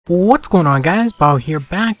What's going on, guys? Bao here,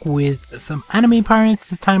 back with some anime pirates.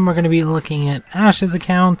 This time we're going to be looking at Ash's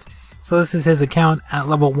account. So this is his account at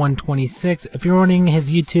level 126. If you're running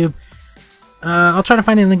his YouTube, I'll try to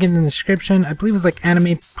find a link in the description. I believe it's like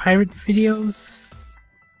anime pirate videos.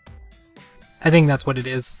 I think that's what it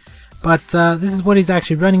is. But this is what he's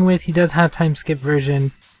actually running with. He does have time skip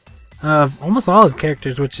version of almost all his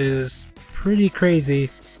characters, which is pretty crazy.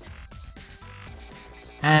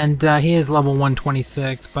 And he is level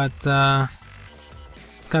 126, but he's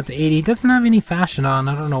got the 80. He doesn't have any fashion on,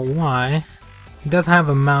 I don't know why. He does have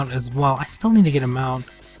a mount as well. I still need to get a mount.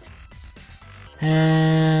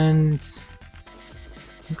 And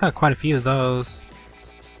I've got quite a few of those.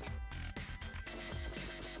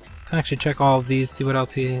 Let's actually check all of these, see what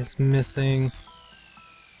else he is missing.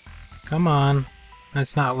 Come on.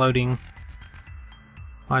 It's not loading.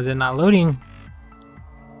 Why is it not loading?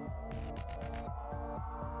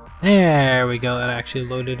 There we go, that actually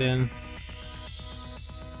loaded in.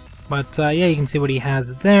 But yeah, you can see what he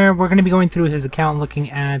has there. We're going to be going through his account,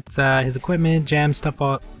 looking at his equipment, gems,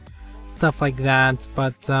 stuff like that.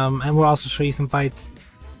 But and we'll also show you some fights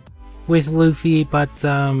with Luffy. But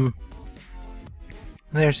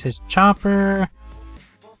there's his chopper,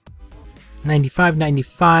 95,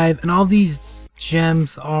 95, and all these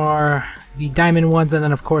gems are the diamond ones. And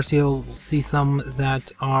then of course you'll see some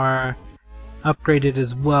that are upgraded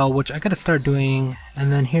as well, which I gotta start doing.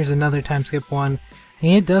 And then here's another time skip one,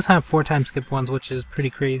 and it does have 4 time skip ones, which is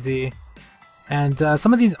pretty crazy. And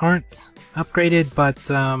some of these aren't upgraded, but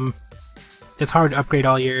it's hard to upgrade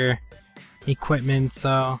all your equipment,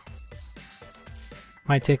 so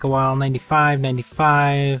might take a while. 95,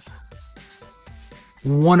 95,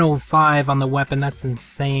 105 on the weapon. That's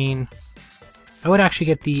insane. I would actually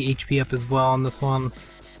get the HP up as well on this one,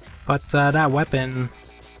 but that weapon,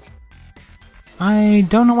 I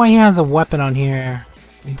don't know why he has a weapon on here.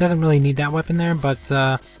 He doesn't really need that weapon there,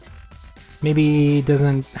 but maybe he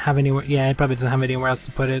doesn't have anywhere. Yeah, he probably doesn't have anywhere else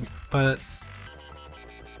to put it. But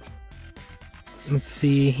let's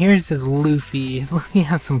see. Here's his Luffy. His Luffy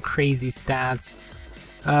has some crazy stats.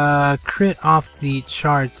 Crit off the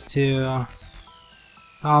charts too.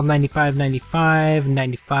 All 95, 95,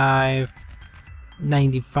 95,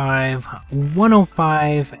 95,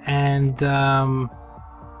 105, and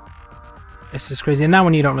it's just crazy. And that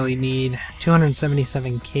one you don't really need.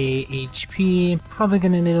 277k HP. Probably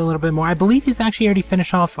gonna need a little bit more. I believe he's actually already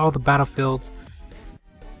finished off all the battlefields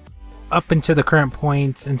up until the current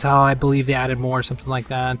point, until I believe they added more or something like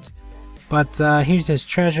that. But here's his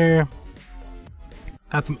treasure.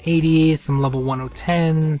 Got some 80s, some level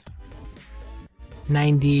 110s,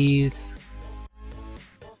 90s.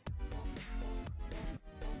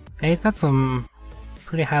 Hey, he's got some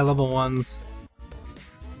pretty high level ones.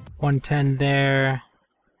 110 there,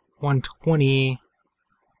 120,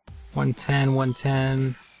 110,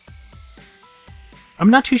 110.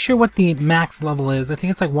 I'm not too sure what the max level is. I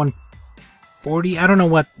think it's like 140. I don't know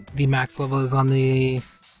what the max level is on these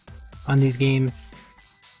games.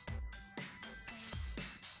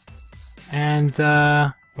 And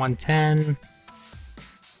 110.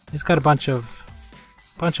 He's got a bunch of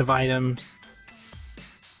items.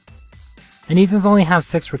 And he does only have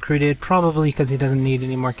 6 recruited, probably because he doesn't need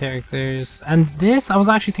any more characters. And this, I was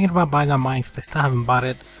actually thinking about buying on mine because I still haven't bought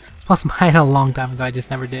it. I was supposed to buy it a long time ago, I just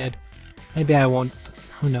never did. Maybe I won't,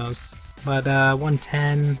 who knows. But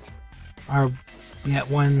 110, or yeah,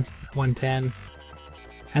 110.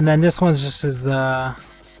 And then this one's just his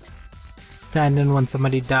stand-in when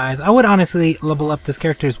somebody dies. I would honestly level up this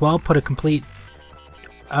character as well, put a complete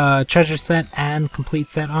treasure set and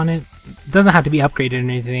complete set on it. It doesn't have to be upgraded or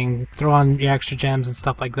anything. Throw on your extra gems and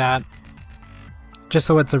stuff like that, just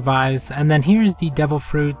so it survives. And then here's the devil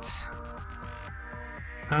fruit.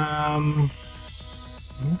 He's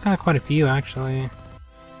got quite a few actually.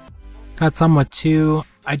 Got some with 2.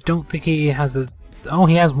 I don't think he has a. Oh,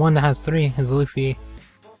 he has one that has 3. His Luffy.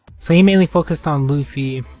 So he mainly focused on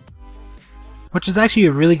Luffy, which is actually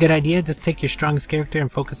a really good idea. Just take your strongest character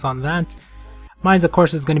and focus on that. Mine's, of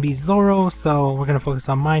course, is going to be Zoro, so we're going to focus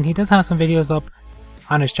on mine. He does have some videos up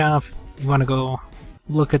on his channel if you want to go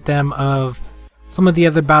look at them, of some of the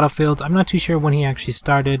other battlefields. I'm not too sure when he actually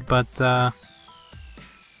started, but yeah,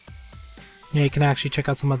 you can actually check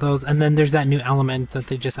out some of those. And then there's that new element that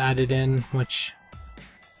they just added in, which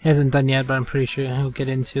he hasn't done yet, but I'm pretty sure he'll get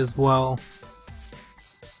into as well.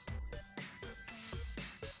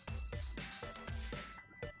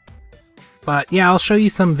 But yeah, I'll show you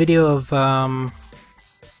some video of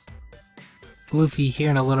Luffy here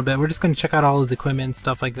in a little bit. We're just going to check out all his equipment and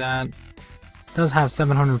stuff like that. Does have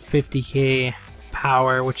 750k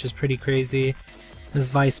power, which is pretty crazy. His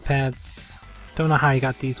Vice Pets, Don't know how he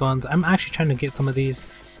got these ones. I'm actually trying to get some of these.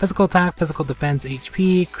 Physical attack, physical defense,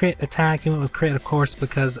 HP, crit attack. He went with crit, of course,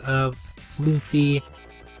 because of Luffy.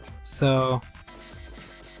 So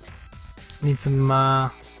need some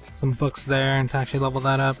books there to actually level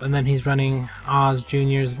that up. And then he's running Oz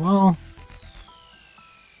Jr. as well.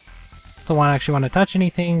 Don't actually want to touch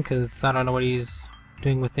anything because I don't know what he's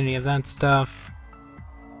doing with any of that stuff.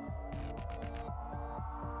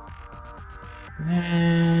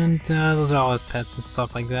 And those are all his pets and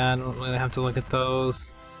stuff like that. I don't really have to look at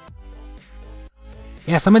those.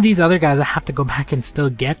 Yeah, some of these other guys I have to go back and still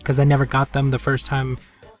get because I never got them the first time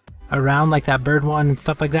around, like that bird one and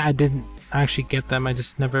stuff like that. I didn't actually get them. I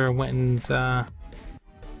just never went and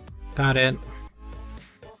got it.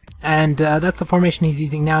 And that's the formation he's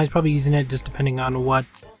using now. He's probably using it just depending on what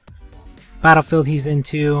battlefield he's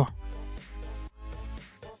into.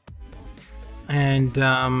 And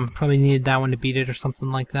probably needed that one to beat it or something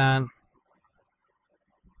like that.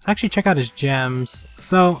 Let's actually check out his gems.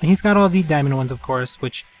 So he's got all the diamond ones, of course,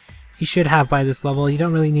 which he should have by this level. You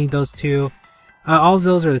don't really need those two. All of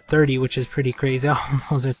those are 30, which is pretty crazy. All of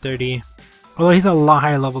those are 30. Although he's a lot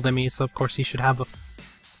higher level than me, so of course he should have a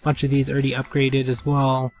bunch of these already upgraded as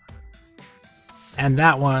well. And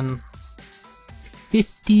that one,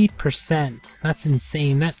 50%. That's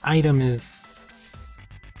insane. That item is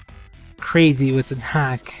crazy with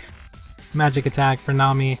attack. Magic attack for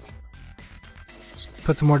Nami. Just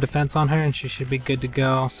put some more defense on her and she should be good to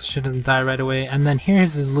go, so she doesn't die right away. And then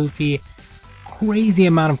here's his Luffy. Crazy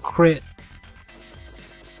amount of crit.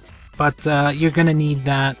 But you're gonna need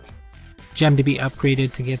that gem to be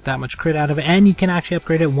upgraded to get that much crit out of it. And you can actually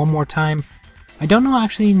upgrade it one more time. I don't know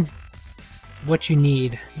actually what you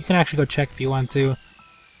need. You can actually go check if you want to.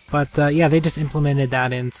 But yeah, they just implemented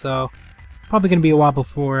that in, so probably gonna be a while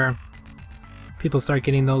before people start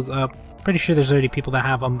getting those up. Pretty sure there's already people that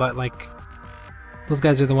have them, but like those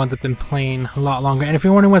guys are the ones that've been playing a lot longer. And if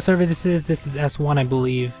you're wondering what server this is S1, I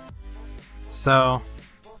believe. So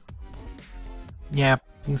yeah,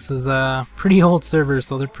 this is a pretty old server,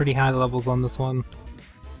 so they're pretty high levels on this one.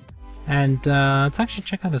 And let's actually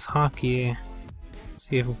check out his hockey.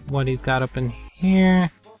 See what he's got up in here.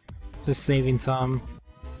 Just saving some.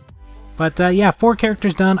 But yeah, 4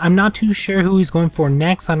 characters done. I'm not too sure who he's going for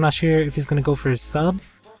next. I'm not sure if he's going to go for his sub,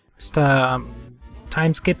 just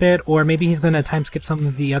time skip it, or maybe he's going to time skip some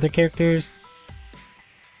of the other characters,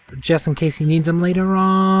 just in case he needs them later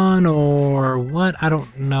on, or what. I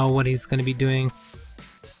don't know what he's going to be doing.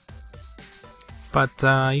 But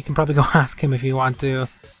you can probably go ask him if you want to.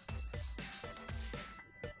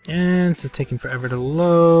 And this is taking forever to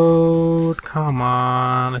load. Come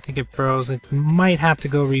on, I think it froze. It might have to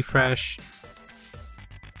go refresh.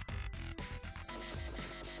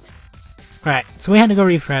 Alright, so we had to go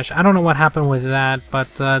refresh. I don't know what happened with that,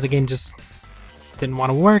 but the game just didn't want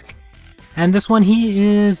to work. And this one, he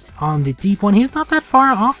is on the deep one. He's not that far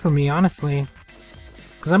off from me, honestly.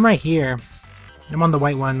 Because I'm right here. I'm on the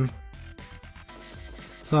white one.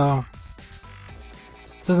 So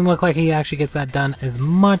doesn't look like he actually gets that done as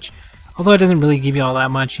much, although it doesn't really give you all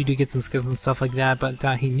that much. You do get some skills and stuff like that, but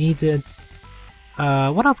he needs it.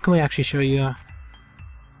 What else can we actually show you?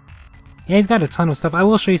 Yeah, he's got a ton of stuff. I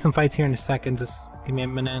will show you some fights here in a second. Just give me a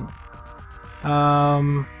minute.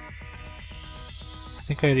 I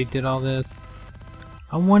think I already did all this.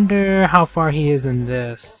 I wonder how far he is in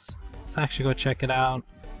this. Let's actually go check it out.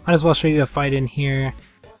 Might as well show you a fight in here.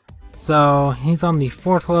 So he's on the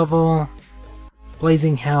 4th level.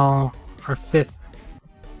 Blazing Hell, or 5th.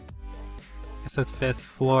 I guess that's 5th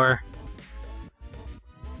floor.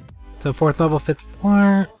 So 4th level, 5th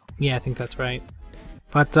floor. Yeah, I think that's right.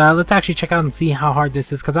 But let's actually check out and see how hard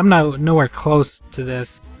this is, because I'm nowhere close to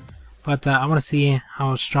this. But I want to see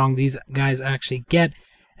how strong these guys actually get.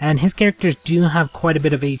 And his characters do have quite a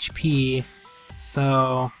bit of HP,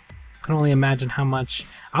 so I can only imagine how much.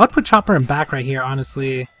 I would put Chopper in back right here,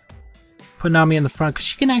 honestly. Put Nami in the front, because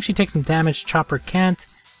she can actually take some damage, Chopper can't.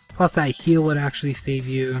 Plus that heal would actually save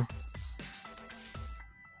you.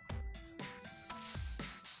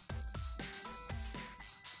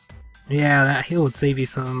 Yeah, that heal would save you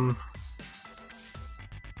some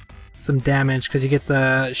damage, because you get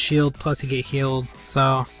the shield plus you get healed,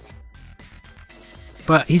 so.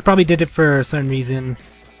 But he probably did it for a certain reason.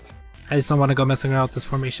 I just don't want to go messing around with his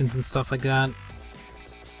formations and stuff like that,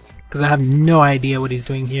 because I have no idea what he's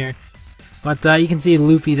doing here. But you can see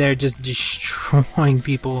Luffy there just destroying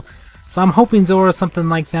people. So I'm hoping Zoro something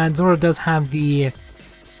like that. Zoro does have the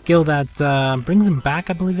skill that brings him back,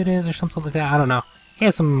 I believe it is, or something like that. I don't know. He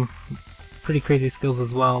has some pretty crazy skills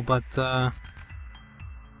as well, but look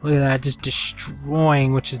at that, just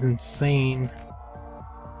destroying, which is insane.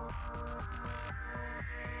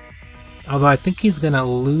 Although I think he's gonna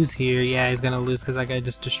lose here. Yeah, he's gonna lose because that guy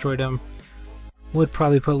just destroyed him. Would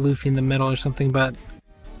probably put Luffy in the middle or something, but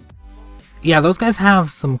yeah, those guys have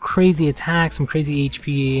some crazy attacks, some crazy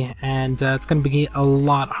HP, and it's going to be a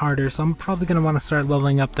lot harder, so I'm probably going to want to start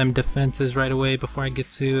leveling up them defenses right away before I get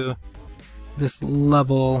to this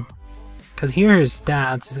level. Because here are his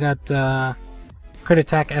stats. He's got crit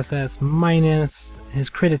attack SS minus. His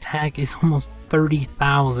crit attack is almost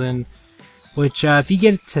 30,000, which if you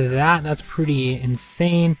get to that, that's pretty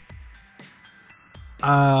insane.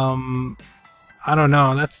 I don't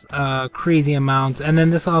know, that's a crazy amount. And then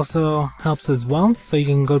this also helps as well, so you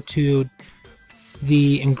can go to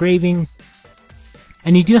the engraving,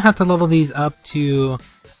 and you do have to level these up to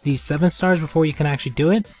the 7 stars before you can actually do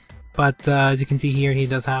it. But as you can see here, he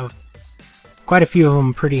does have quite a few of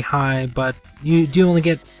them pretty high, but you do only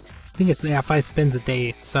get, I think it's 5 spins a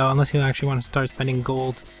day, so unless you actually want to start spending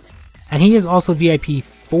gold. And he is also VIP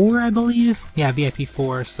 4, I believe. Yeah, VIP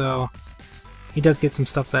 4, so he does get some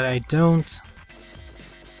stuff that I don't.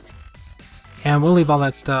 And we'll leave all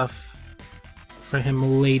that stuff for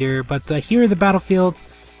him later. But here are the battlefields.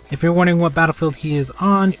 If you're wondering what battlefield he is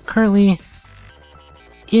on, currently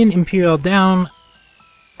in Imperial Down.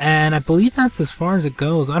 And I believe that's as far as it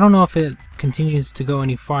goes. I don't know if it continues to go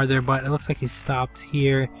any farther, but it looks like he's stopped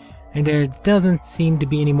here. And there doesn't seem to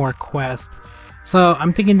be any more quests. So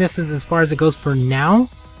I'm thinking this is as far as it goes for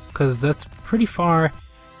now, because that's pretty far.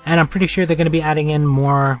 And I'm pretty sure they're going to be adding in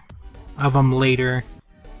more of them later.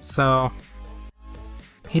 So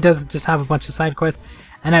he does just have a bunch of side quests,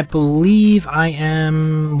 and I believe I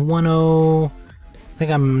am 10. I think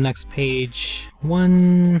I'm next page.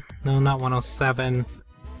 No, not 107.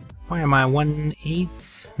 Why am I 18?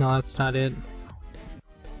 No, that's not it.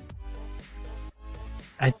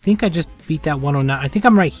 I think I just beat that 109. I think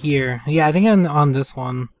I'm right here. Yeah, I think I'm on this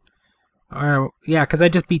one. Or yeah, because I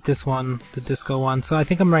just beat this one, the disco one. So I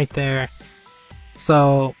think I'm right there.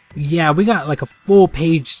 So yeah, we got like a full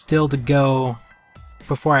page still to go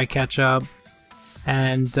before I catch up,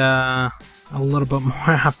 and a little bit more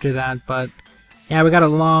after that. But yeah, we got a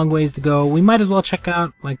long ways to go. We might as well check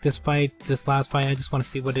out like this fight, this last fight. I just want to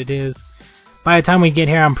see what it is. By the time we get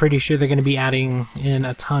here, I'm pretty sure they're going to be adding in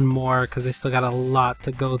a ton more, because they still got a lot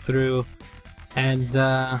to go through, and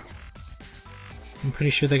I'm pretty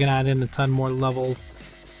sure they're going to add in a ton more levels.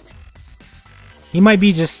 He might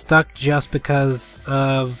be just stuck just because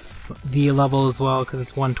of the level as well, because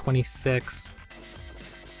it's 126.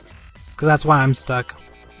 Because that's why I'm stuck.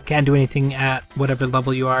 Can't do anything at whatever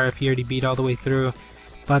level you are if you already beat all the way through.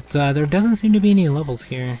 But there doesn't seem to be any levels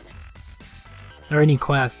here. Or any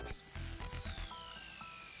quests.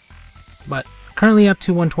 But currently up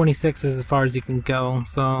to 126 is as far as you can go.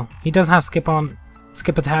 So he does have skip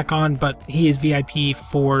attack on, but he is VIP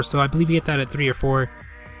 4, so I believe you get that at 3 or 4.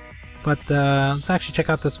 But let's actually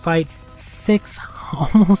check out this fight.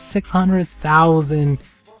 Almost 600,000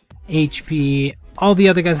 HP. All the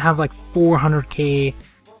other guys have like 400k,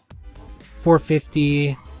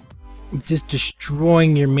 450, just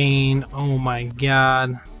destroying your main. Oh my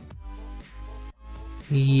god.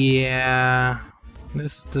 Yeah,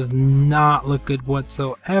 this does not look good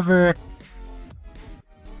whatsoever.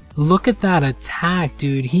 Look at that attack,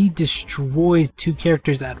 dude. He destroys 2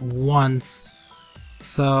 characters at once.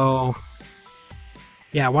 So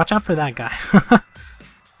yeah, watch out for that guy.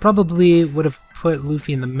 Probably would have put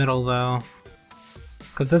Luffy in the middle though.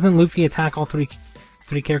 Because doesn't Luffy attack all three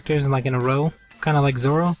characters in like in a row? Kind of like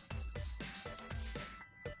Zoro?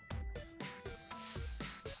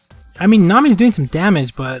 I mean, Nami's doing some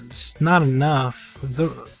damage, but it's not enough.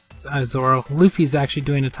 Zoro. Luffy's actually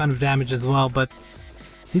doing a ton of damage as well, but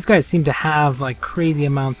these guys seem to have like crazy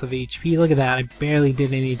amounts of HP. Look at that, I barely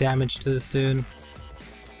did any damage to this dude.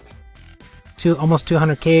 Almost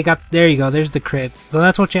 200k. There you go, there's the crits. So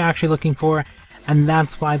that's what you're actually looking for. And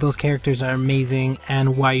that's why those characters are amazing,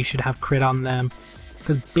 and why you should have crit on them.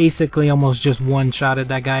 Because basically almost just one-shotted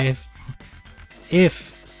that guy.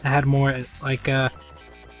 If I had more, like,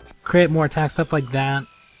 crit, more attack, stuff like that,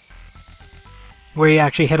 where you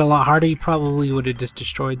actually hit a lot harder, you probably would have just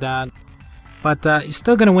destroyed that. But you're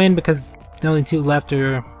still going to win, because the only 2 left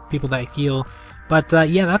are people that heal. But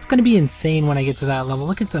yeah, that's going to be insane when I get to that level.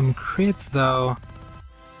 Look at them crits, though.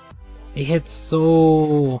 It hits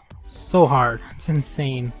so hard. It's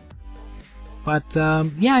insane. But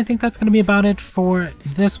yeah, I think that's gonna be about it for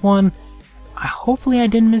this one. Hopefully I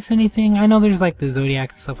didn't miss anything. I know there's like the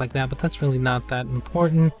Zodiac and stuff like that, but that's really not that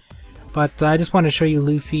important. But I just wanted to show you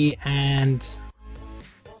Luffy and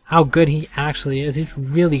how good he actually is. He's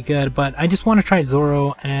really good, but I just want to try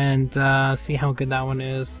Zoro and see how good that one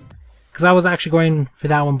is. Because I was actually going for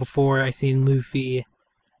that one before I seen Luffy.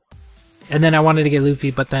 And then I wanted to get Luffy,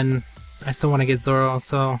 but then I still want to get Zoro,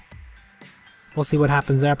 so we'll see what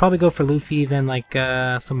happens there. I'll probably go for Luffy, then like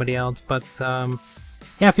somebody else. But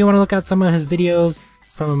yeah, if you want to look at some of his videos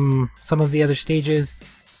from some of the other stages,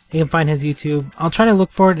 you can find his YouTube. I'll try to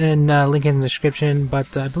look for it and link it in the description,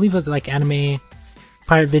 but I believe it was like anime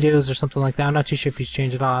pirate videos or something like that. I'm not too sure if he's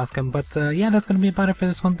changed it. I'll ask him. But yeah, that's going to be about it for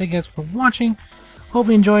this one. Thank you guys for watching. Hope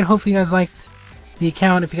you enjoyed. Hope you guys liked the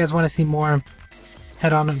account. If you guys want to see more,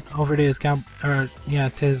 head on over to his account, or yeah,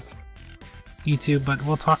 to his YouTube. But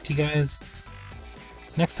we'll talk to you guys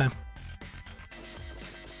next time.